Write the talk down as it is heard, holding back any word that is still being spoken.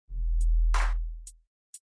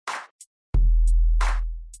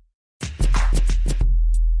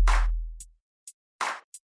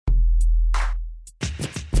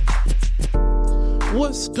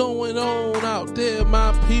What's going on out there,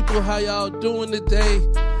 my people? How y'all doing today?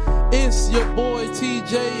 It's your boy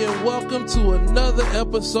TJ, and welcome to another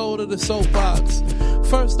episode of the Soapbox.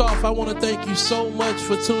 First off, I want to thank you so much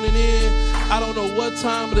for tuning in. I don't know what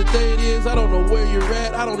time of the day it is. I don't know where you're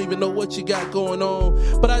at. I don't even know what you got going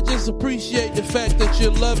on. But I just appreciate the fact that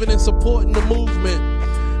you're loving and supporting the movement.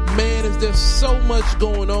 Man, is there so much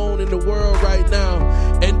going on in the world right now,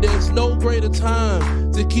 and there's no greater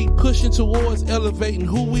time to keep pushing towards elevating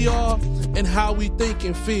who we are and how we think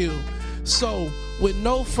and feel. So, with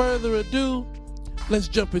no further ado, let's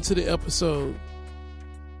jump into the episode.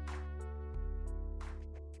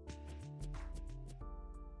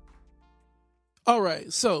 All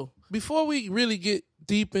right, so before we really get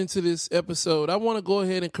deep into this episode, I want to go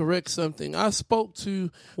ahead and correct something. I spoke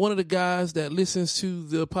to one of the guys that listens to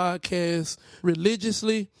the podcast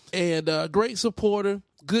religiously, and a great supporter,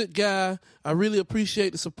 good guy. I really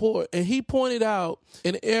appreciate the support. And he pointed out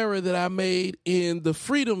an error that I made in the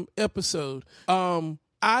Freedom episode.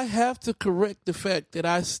 I have to correct the fact that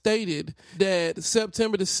I stated that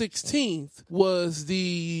September the 16th was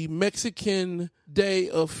the Mexican Day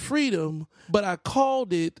of Freedom, but I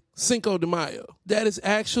called it Cinco de Mayo. That is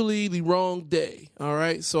actually the wrong day, all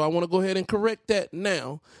right? So I want to go ahead and correct that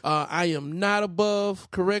now. I am not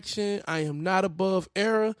above correction. I am not above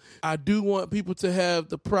error. I do want people to have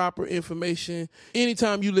the proper information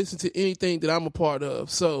anytime you listen to anything that I'm a part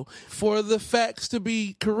of. So for the facts to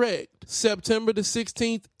be correct, September the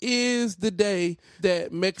 16th is the day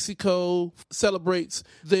that Mexico celebrates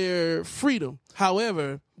their freedom.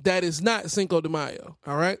 However, that is not Cinco de Mayo,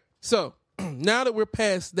 all right? So now that we're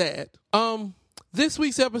past that, this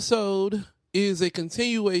week's episode is a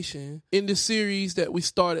continuation in the series that we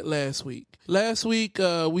started last week. Last week,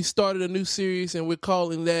 we started a new series, and we're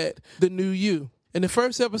calling that The New You. And the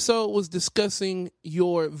first episode was discussing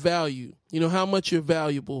your value, how much you're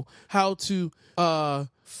valuable, how to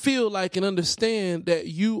feel like and understand that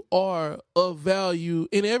you are of value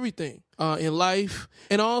in everything in life,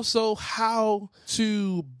 and also how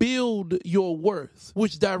to build your worth,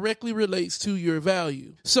 which directly relates to your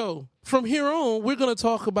value. So from here on, we're going to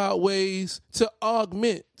talk about ways to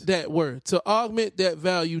augment that worth, to augment that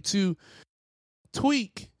value, to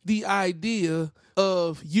tweak the idea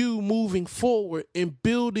of you moving forward and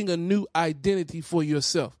building a new identity for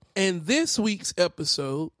yourself. And this week's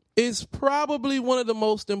episode is probably one of the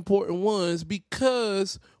most important ones,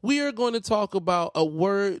 because we are going to talk about a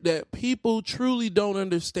word that people truly don't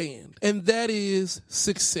understand, and that is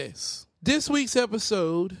success. This week's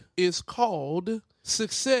episode is called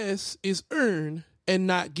Success is Earned and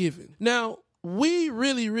Not Given. Now, we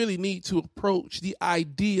really need to approach the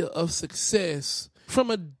idea of success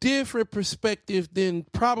from a different perspective than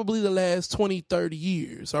probably the last 20, 30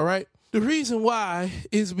 years, all right? The reason why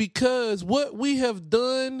is because what we have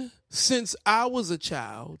done since I was a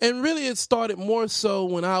child, and really it started more so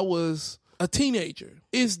when I was a teenager,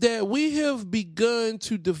 is that we have begun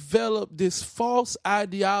to develop this false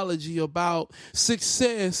ideology about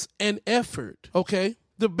success and effort, okay?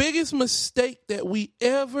 The biggest mistake that we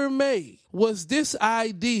ever made was this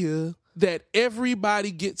idea that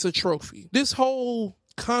everybody gets a trophy. This whole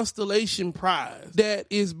constellation prize that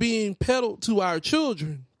is being peddled to our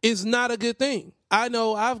children is not a good thing. I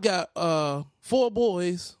know I've got 4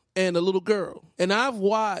 boys and a little girl, and I've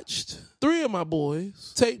watched 3 of my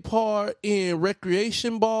boys take part in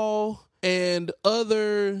recreation ball and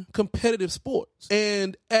other competitive sports.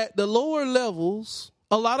 And at the lower levels,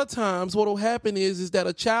 a lot of times what will happen is that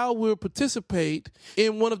a child will participate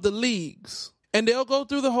in one of the leagues, and they'll go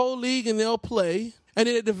through the whole league and they'll play. And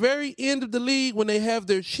then at the very end of the league, when they have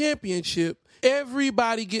their championship,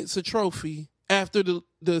 everybody gets a trophy after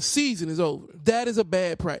the season is over. That is a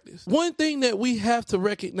bad practice. One thing that we have to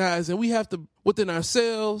recognize, and we have to within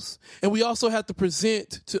ourselves, and we also have to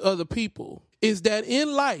present to other people, is that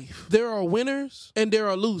in life, there are winners and there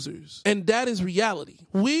are losers. And that is reality.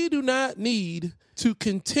 We do not need to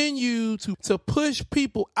continue to push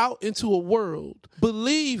people out into a world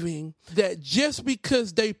believing that just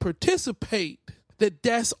because they participate, that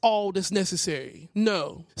that's all that's necessary.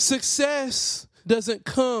 No. Success doesn't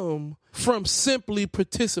come from simply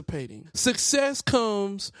participating. Success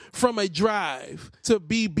comes from a drive to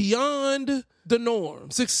be beyond the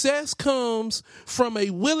norm. Success comes from a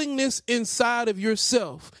willingness inside of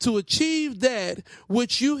yourself to achieve that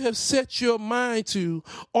which you have set your mind to,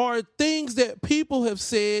 or things that people have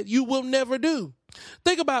said you will never do.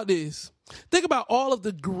 Think about this. Think about all of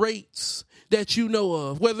the greats that you know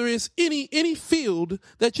of, whether it's any field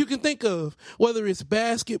that you can think of, whether it's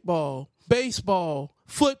basketball, baseball,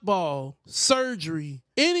 football, surgery,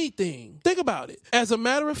 anything. Think about it. As a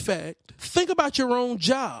matter of fact, think about your own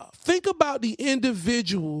job. Think about the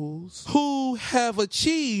individuals who have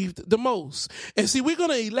achieved the most. And see, we're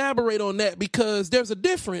going to elaborate on that because there's a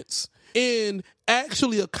difference in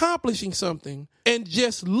actually accomplishing something and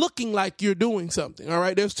just looking like you're doing something. All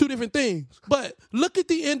right. There's two different things. But look at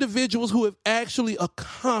the individuals who have actually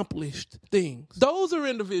accomplished things. Those are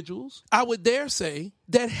individuals, I would dare say,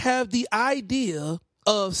 that have the idea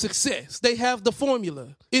of success. They have the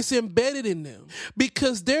formula. It's embedded in them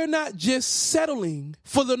because they're not just settling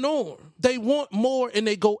for the norm. They want more and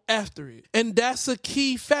they go after it. And that's a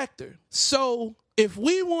key factor. So if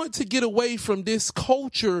we want to get away from this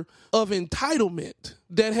culture of entitlement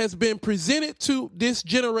that has been presented to this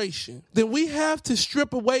generation, then we have to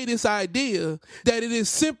strip away this idea that it is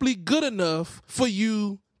simply good enough for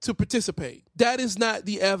you to participate. That is not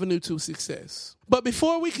the avenue to success. But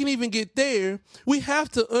before we can even get there, we have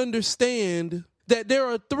to understand that there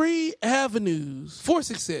are three avenues for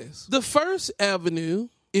success. The first avenue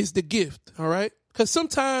is the gift, all right? Because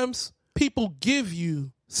sometimes people give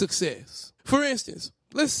you success. For instance,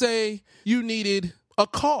 let's say you needed a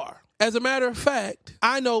car. As a matter of fact,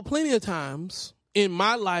 I know plenty of times in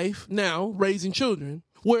my life now, raising children,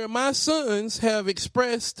 where my sons have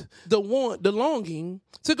expressed the longing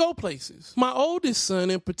to go places. My oldest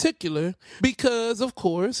son in particular, because of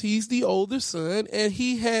course he's the older son and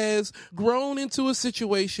he has grown into a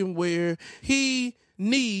situation where he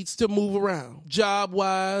needs to move around,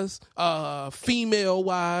 job-wise,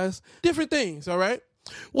 female-wise, different things, all right?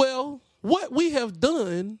 Well, what we have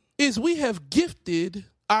done is we have gifted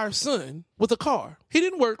our son with a car. He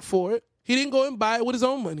didn't work for it. He didn't go and buy it with his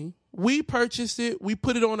own money. We purchased it. We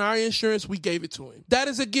put it on our insurance. We gave it to him. That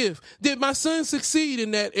is a gift. Did my son succeed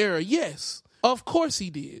in that era? Yes, of course he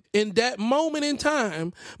did. In that moment in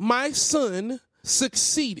time, my son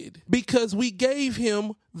succeeded because we gave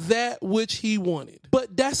him that which he wanted.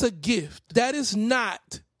 But that's a gift. That is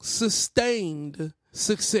not sustained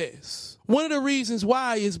success. One of the reasons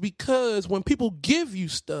why is because when people give you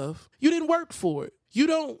stuff, you didn't work for it. You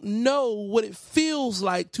don't know what it feels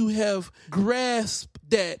like to have grasped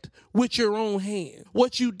that with your own hand.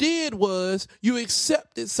 What you did was you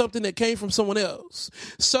accepted something that came from someone else.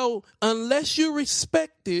 So unless you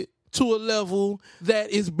respect it to a level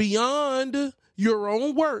that is beyond your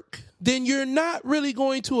own work, then you're not really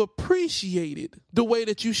going to appreciate it the way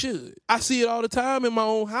that you should. I see it all the time in my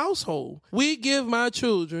own household. We give my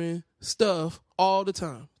children stuff all the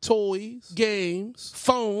time. Toys, games,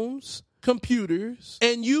 phones, computers,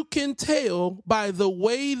 and you can tell by the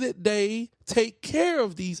way that they take care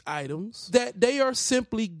of these items that they are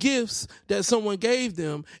simply gifts that someone gave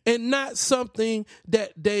them and not something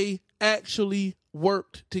that they actually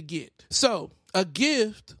worked to get. So a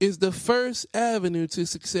gift is the first avenue to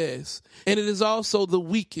success, and it is also the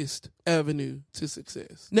weakest avenue to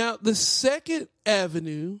success. Now, the second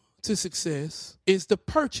avenue to success is the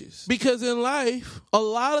purchase. Because in life, a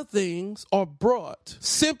lot of things are brought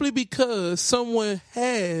simply because someone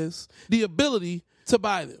has the ability to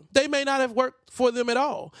buy them. They may not have worked for them at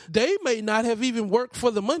all. They may not have even worked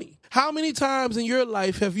for the money. How many times in your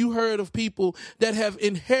life have you heard of people that have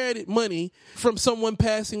inherited money from someone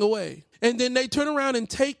passing away? And then they turn around and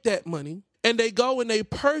take that money and they go and they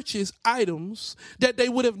purchase items that they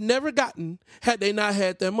would have never gotten had they not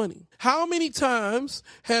had that money. How many times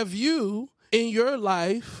have you in your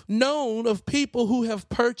life known of people who have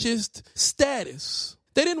purchased status?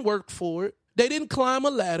 They didn't work for it. They didn't climb a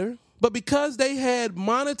ladder, but because they had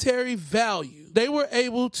monetary value, they were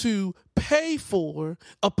able to pay for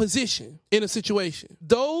a position in a situation.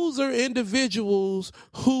 Those are individuals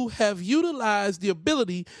who have utilized the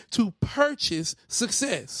ability to purchase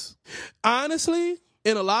success. Honestly,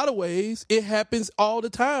 in a lot of ways, it happens all the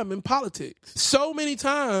time in politics. So many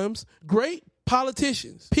times, great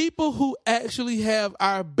politicians, people who actually have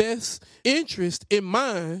our best interest in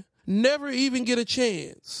mind, never even get a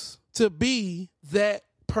chance to be that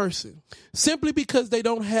person simply because they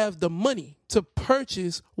don't have the money to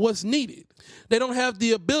purchase what's needed. They don't have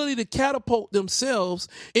the ability to catapult themselves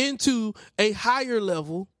into a higher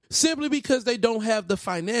level simply because they don't have the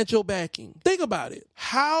financial backing. Think about it.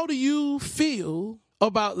 How do you feel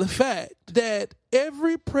about the fact that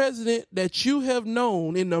every president that you have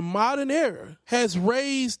known in the modern era has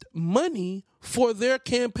raised money for their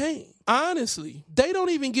campaign? Honestly, they don't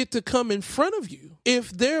even get to come in front of you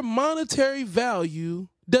if their monetary value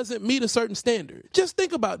doesn't meet a certain standard. Just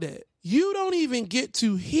think about that. You don't even get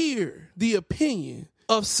to hear the opinion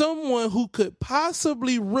of someone who could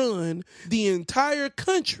possibly run the entire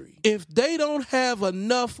country if they don't have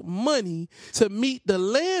enough money to meet the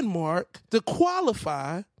landmark to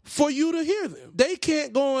qualify for you to hear them. They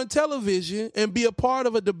can't go on television and be a part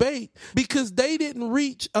of a debate because they didn't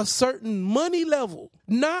reach a certain money level.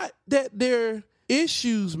 Not that their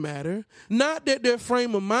issues matter, not that their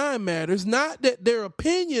frame of mind matters, not that their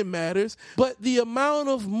opinion matters, but the amount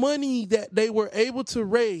of money that they were able to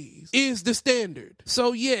raise is the standard.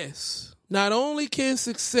 So yes, not only can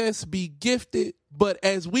success be gifted, but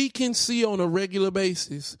as we can see on a regular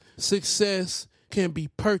basis, success can be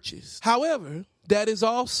purchased. However, that is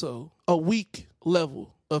also a weak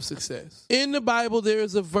level of success. In the Bible, there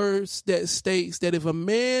is a verse that states that if a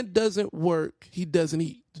man doesn't work, he doesn't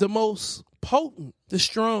eat. The most potent, the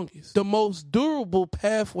strongest, the most durable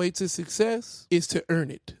pathway to success is to earn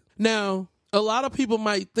it. Now, a lot of people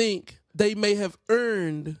might think they may have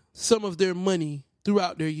earned some of their money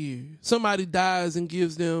throughout their years. Somebody dies and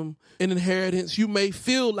gives them an inheritance. You may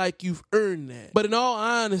feel like you've earned that. But in all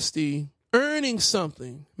honesty, earning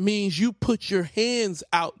something means you put your hands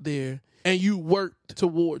out there and you work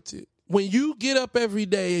towards it. When you get up every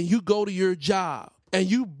day and you go to your job and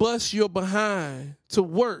you bust your behind to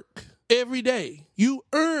work every day, you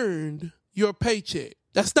earned your paycheck.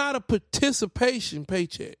 That's not a participation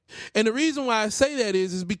paycheck. And the reason why I say that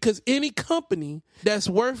is because any company that's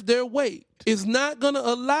worth their weight is not going to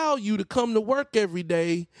allow you to come to work every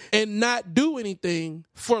day and not do anything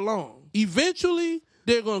for long. Eventually,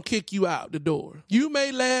 they're going to kick you out the door. You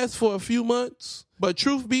may last for a few months, but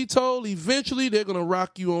truth be told, eventually they're going to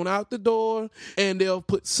rock you on out the door and they'll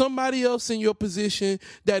put somebody else in your position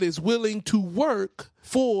that is willing to work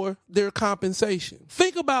for their compensation.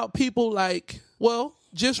 Think about people like, well,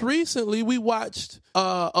 just recently we watched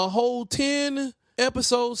a whole 10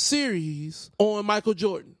 episode series on Michael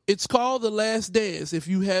Jordan. It's called The Last Dance if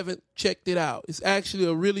you haven't checked it out. It's actually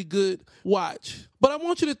a really good watch. But I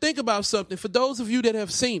want you to think about something for those of you that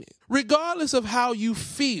have seen it. Regardless of how you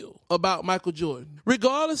feel about Michael Jordan,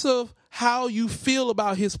 regardless of how you feel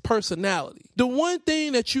about his personality, the one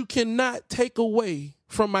thing that you cannot take away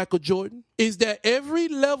from Michael Jordan is that every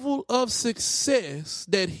level of success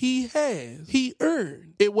that he has, he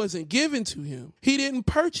earned. It wasn't given to him. He didn't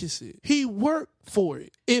purchase it. He worked for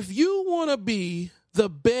it. If you want to be the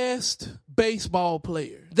best baseball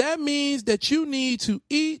player, that means that you need to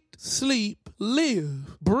eat, sleep,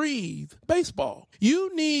 live, breathe baseball.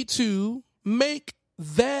 You need to make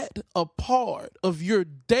that a part of your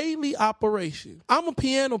daily operation. I'm a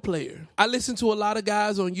piano player. I listen to a lot of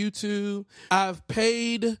guys on YouTube. I've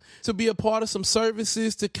paid to be a part of some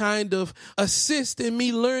services to kind of assist in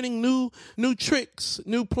me learning new tricks,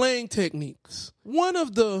 new playing techniques. One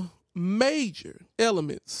of the major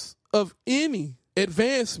elements of any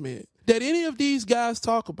advancement that any of these guys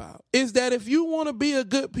talk about is that if you want to be a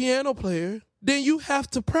good piano player, then you have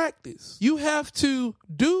to practice. You have to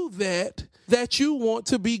do that you want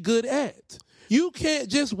to be good at. You can't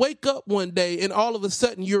just wake up one day and all of a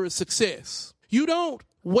sudden you're a success. You don't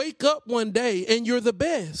wake up one day and you're the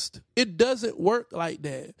best. It doesn't work like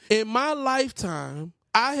that. In my lifetime,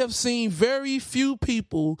 I have seen very few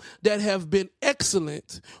people that have been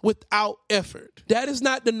excellent without effort. That is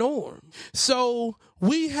not the norm. So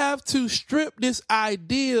we have to strip this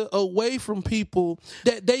idea away from people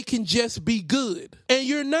that they can just be good. And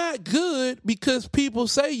you're not good because people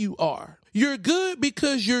say you are. You're good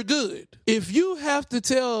because you're good. If you have to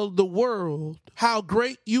tell the world how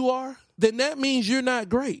great you are, then that means you're not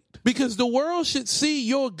great. Because the world should see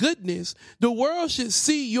your goodness. The world should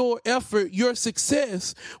see your effort, your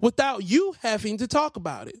success, without you having to talk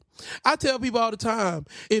about it. I tell people all the time,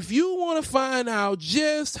 if you want to find out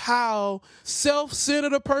just how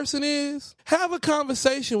self-centered a person is, have a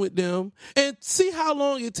conversation with them and see how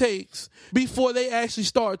long it takes before they actually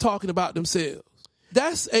start talking about themselves.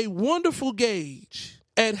 That's a wonderful gauge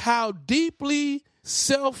at how deeply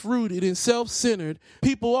self-rooted and self-centered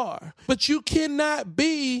people are. But you cannot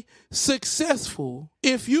be successful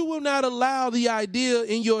if you will not allow the idea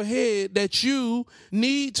in your head that you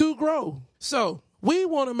need to grow. So we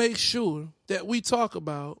want to make sure that we talk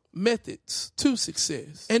about methods to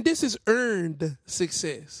success. And this is earned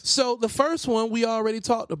success. So the first one we already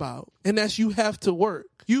talked about, and that's you have to work.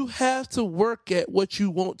 You have to work at what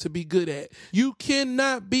you want to be good at. You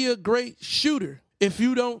cannot be a great shooter if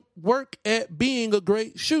you don't work at being a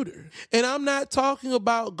great shooter. And I'm not talking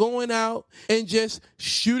about going out and just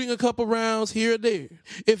shooting a couple rounds here or there.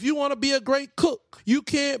 If you want to be a great cook, you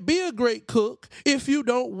can't be a great cook if you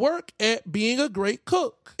don't work at being a great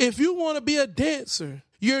cook. If you want to be a dancer,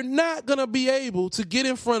 you're not going to be able to get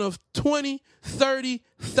in front of 20,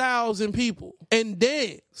 30,000 people and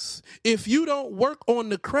dance if you don't work on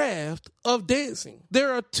the craft of dancing.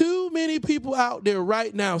 There are too many people out there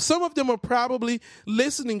right now. Some of them are probably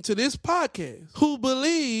listening to this podcast who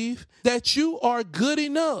believe that you are good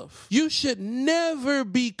enough. You should never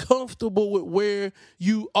be comfortable with where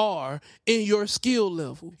you are in your skill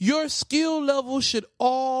level. Your skill level should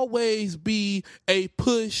always be a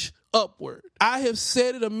push upward. I have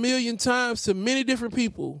said it a million times to many different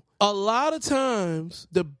people. A lot of times,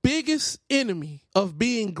 the biggest enemy of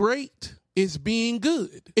being great is being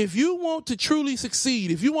good. If you want to truly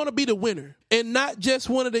succeed, if you want to be the winner and not just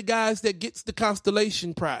one of the guys that gets the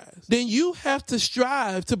constellation prize, then you have to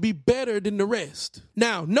strive to be better than the rest.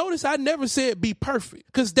 Now, notice I never said be perfect,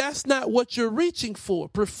 because that's not what you're reaching for.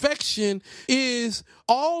 Perfection is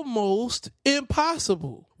almost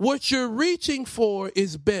impossible. What you're reaching for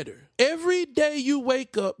is better. Every day you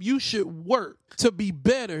wake up, you should work to be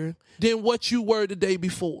better than what you were the day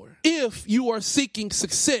before. If you are seeking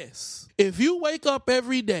success, if you wake up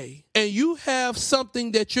every day and you have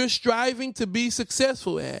something that you're striving to be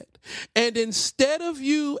successful at, and instead of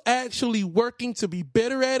you actually working to be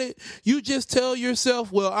better at it, you just tell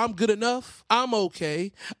yourself, well, I'm good enough. I'm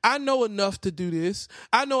okay. I know enough to do this.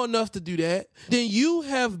 I know enough to do that. Then you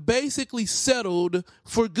have basically settled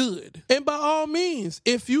for good. And by all means,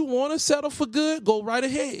 if you want to settle for good, go right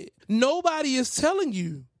ahead. Nobody is telling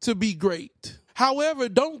you to be great. However,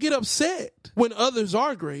 don't get upset when others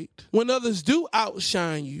are great, when others do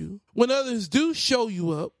outshine you, when others do show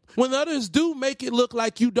you up, when others do make it look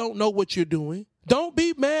like you don't know what you're doing. Don't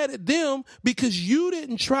be mad at them because you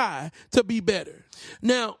didn't try to be better.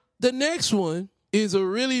 Now, the next one is a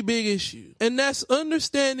really big issue, and that's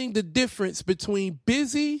understanding the difference between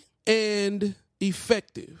busy and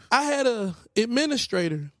effective. I had an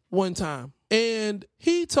administrator one time, and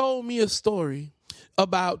he told me a story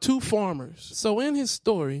about two farmers. So in his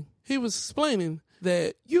story, he was explaining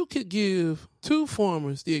that you could give two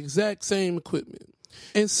farmers the exact same equipment.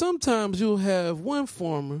 And sometimes you'll have one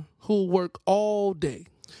farmer who'll work all day.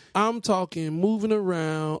 I'm talking moving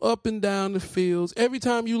around, up and down the fields. Every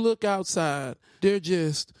time you look outside, they're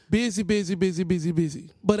just busy.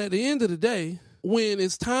 But at the end of the day, when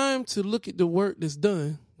it's time to look at the work that's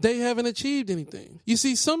done, they haven't achieved anything. You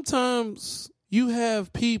see, sometimes you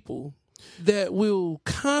have people that will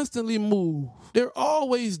constantly move. They're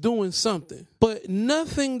always doing something, but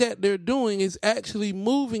nothing that they're doing is actually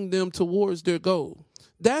moving them towards their goal.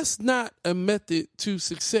 That's not a method to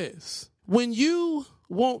success. When you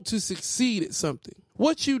want to succeed at something,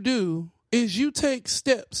 what you do is you take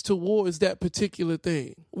steps towards that particular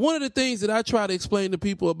thing. One of the things that I try to explain to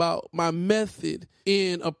people about my method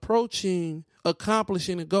in accomplishing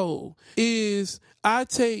a goal is I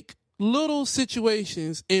take little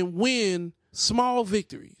situations and win small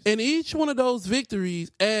victories. And each one of those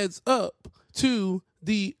victories adds up to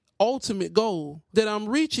the ultimate goal that I'm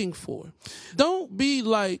reaching for. Don't be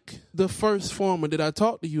like the first farmer that I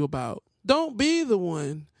talked to you about. Don't be the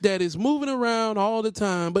one that is moving around all the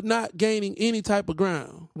time but not gaining any type of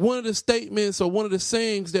ground. One of the statements or one of the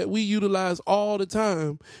sayings that we utilize all the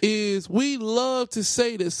time is we love to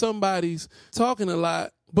say that somebody's talking a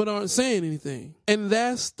lot but aren't saying anything. And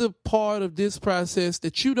that's the part of this process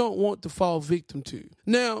that you don't want to fall victim to.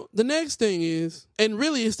 Now, the next thing is, and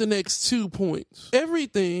really it's the next 2 points,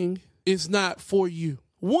 everything is not for you.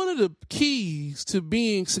 One of the keys to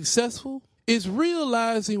being successful is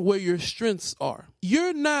realizing where your strengths are.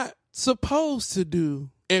 You're not supposed to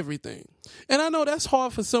do everything. And I know that's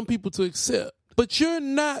hard for some people to accept. But you're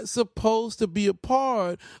not supposed to be a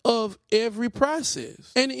part of every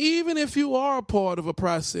process. And even if you are a part of a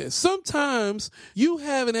process, sometimes you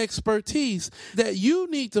have an expertise that you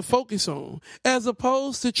need to focus on as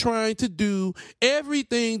opposed to trying to do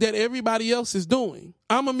everything that everybody else is doing.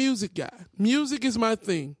 I'm a music guy. Music is my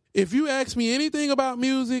thing. If you ask me anything about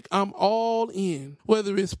music, I'm all in.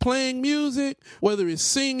 Whether it's playing music, whether it's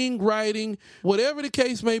singing, writing, whatever the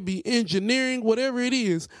case may be, engineering, whatever it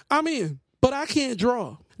is, I'm in. But I can't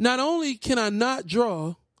draw. Not only can I not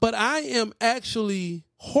draw, but I am actually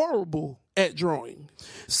horrible at drawing.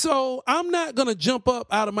 So I'm not going to jump up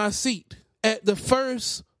out of my seat at the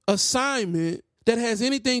first assignment that has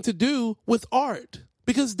anything to do with art,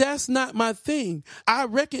 because that's not my thing. I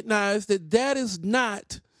recognize that that is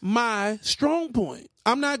not my strong point.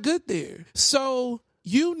 I'm not good there. So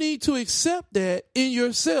you need to accept that in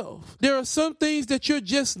yourself. There are some things that you're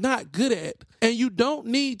just not good at. And you don't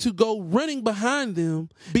need to go running behind them,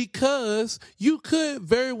 because you could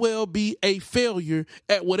very well be a failure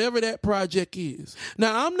at whatever that project is.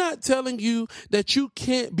 Now, I'm not telling you that you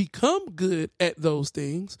can't become good at those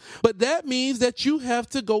things, but that means that you have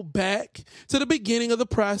to go back to the beginning of the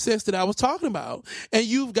process that I was talking about, and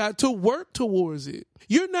you've got to work towards it.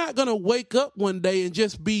 You're not going to wake up one day and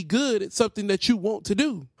just be good at something that you want to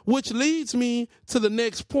do, which leads me to the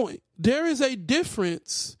next point. There is a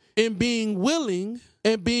difference in being willing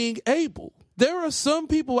and being able. There are some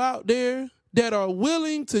people out there that are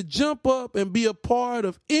willing to jump up and be a part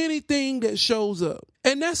of anything that shows up.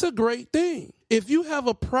 And that's a great thing. If you have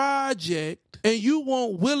a project and you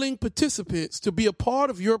want willing participants to be a part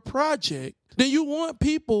of your project, then you want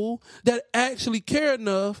people that actually care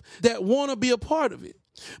enough that want to be a part of it.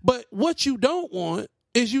 But what you don't want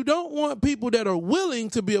is you don't want people that are willing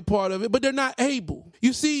to be a part of it, but they're not able.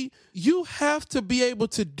 You see, you have to be able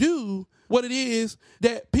to do what it is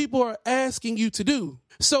that people are asking you to do.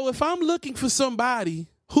 So if I'm looking for somebody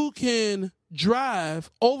who can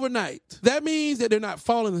drive overnight, that means that they're not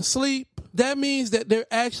falling asleep. That means that they're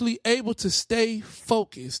actually able to stay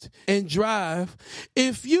focused and drive.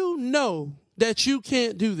 If you know that you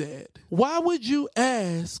can't do that, why would you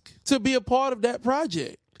ask to be a part of that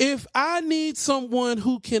project? If I need someone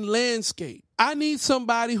who can landscape, I need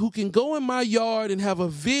somebody who can go in my yard and have a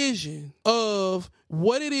vision of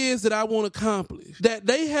what it is that I want to accomplish, that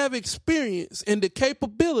they have experience and the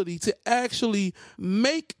capability to actually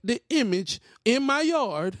make the image in my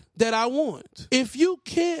yard that I want. If you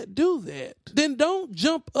can't do that, then don't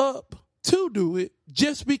jump up to do it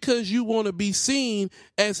just because you want to be seen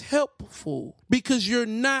as helpful, because you're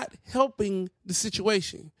not helping the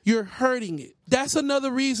situation. You're hurting it. That's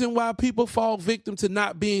another reason why people fall victim to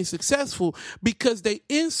not being successful, because they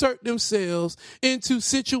insert themselves into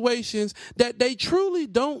situations that they truly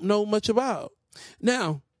don't know much about.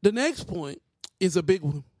 Now, the next point is a big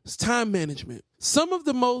one. It's time management. Some of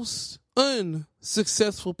the most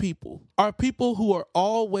unsuccessful people are people who are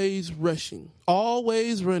always rushing,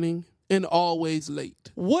 always running, and always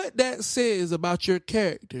late. What that says about your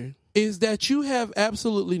character is that you have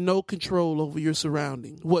absolutely no control over your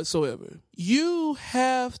surroundings whatsoever. You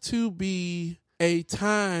have to be a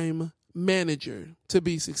time manager to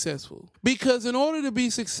be successful, because in order to be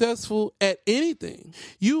successful at anything,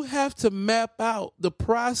 you have to map out the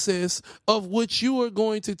process of which you are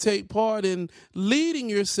going to take part in leading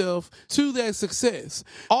yourself to that success.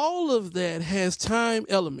 All of that has time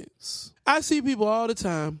elements. I see people all the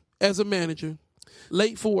time as a manager,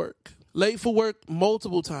 late for work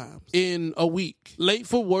multiple times in a week, late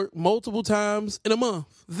for work multiple times in a month.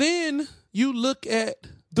 Then you look at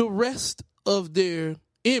the rest of their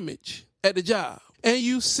image at the job, and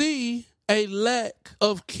you see a lack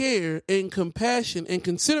of care and compassion and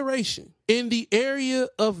consideration in the area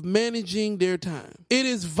of managing their time. It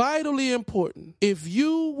is vitally important. If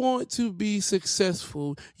you want to be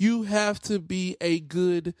successful, you have to be a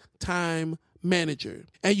good time manager,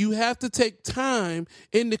 and you have to take time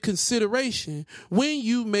into consideration when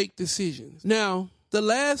you make decisions. Now, the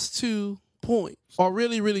last 2 points are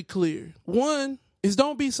really, really clear. One is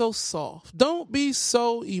don't be so soft. Don't be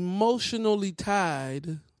so emotionally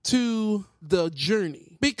tied to the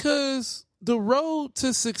journey, because the road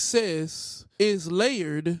to success is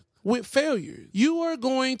layered with failure. You are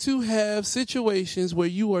going to have situations where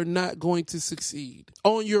you are not going to succeed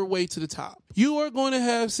on your way to the top. You are going to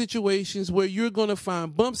have situations where you're going to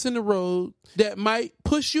find bumps in the road that might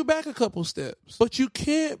push you back a couple steps. But you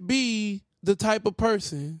can't be the type of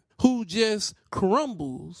person who just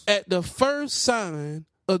crumbles at the first sign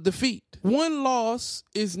of defeat. One loss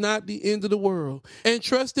is not the end of the world. And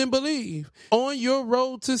trust and believe, on your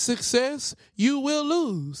road to success, you will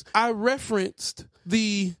lose. I referenced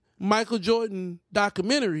the Michael Jordan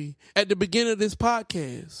documentary at the beginning of this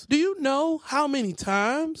podcast. Do you know how many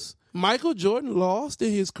times Michael Jordan lost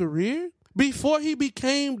in his career before he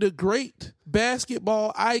became the great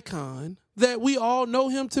basketball icon that we all know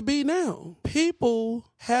him to be now? People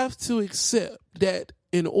have to accept that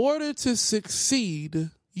in order to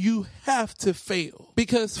succeed, you have to fail,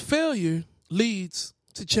 because failure leads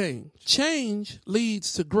to change. Change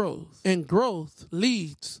leads to growth, and growth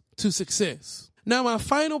leads to success. Now, my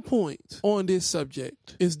final point on this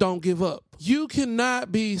subject is don't give up. You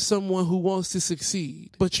cannot be someone who wants to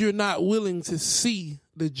succeed, but you're not willing to see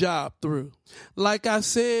the job through. Like I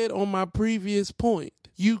said on my previous point,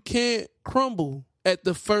 you can't crumble at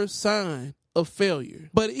the first sign of failure.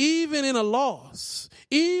 But even in a loss,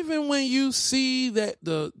 even when you see that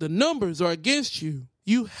the numbers are against you,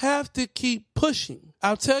 you have to keep pushing.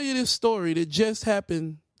 I'll tell you this story that just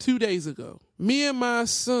happened 2 days ago. Me and my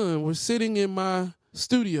son were sitting in my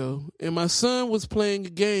studio, and my son was playing a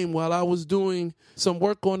game while I was doing some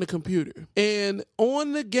work on the computer. And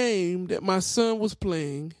on the game that my son was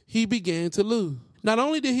playing, he began to lose. Not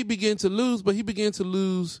only did he begin to lose, but he began to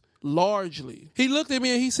lose largely. He looked at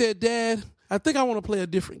me and he said, "Dad, I think I want to play a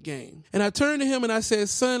different game." And I turned to him and I said,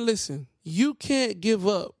 "Son, listen, you can't give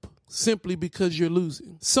up simply because you're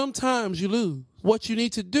losing. Sometimes you lose. What you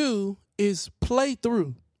need to do is play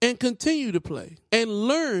through and continue to play and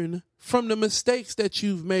learn from the mistakes that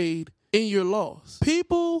you've made in your loss."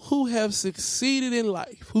 People who have succeeded in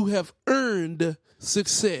life, who have earned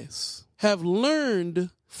success, have learned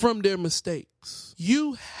from their mistakes.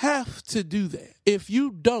 You have to do that. If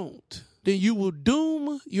you don't, then you will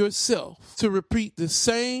doom yourself to repeat the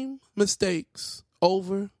same mistakes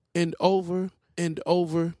over and over and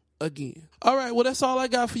over again. All right, well, that's all I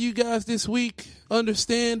got for you guys this week.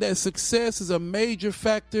 Understand that success is a major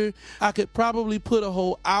factor. I could probably put a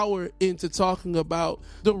whole hour into talking about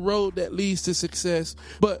the road that leads to success.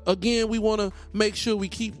 But again, we want to make sure we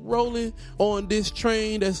keep rolling on this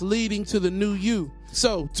train that's leading to the new you.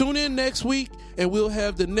 So tune in next week and we'll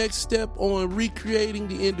have the next step on recreating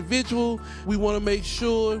the individual. We want to make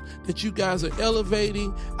sure that you guys are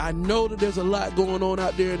elevating. I know that there's a lot going on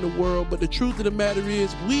out there in the world, but the truth of the matter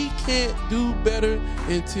is we can't do better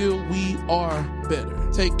until we are better.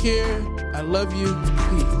 Take care. I love you.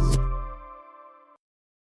 Peace.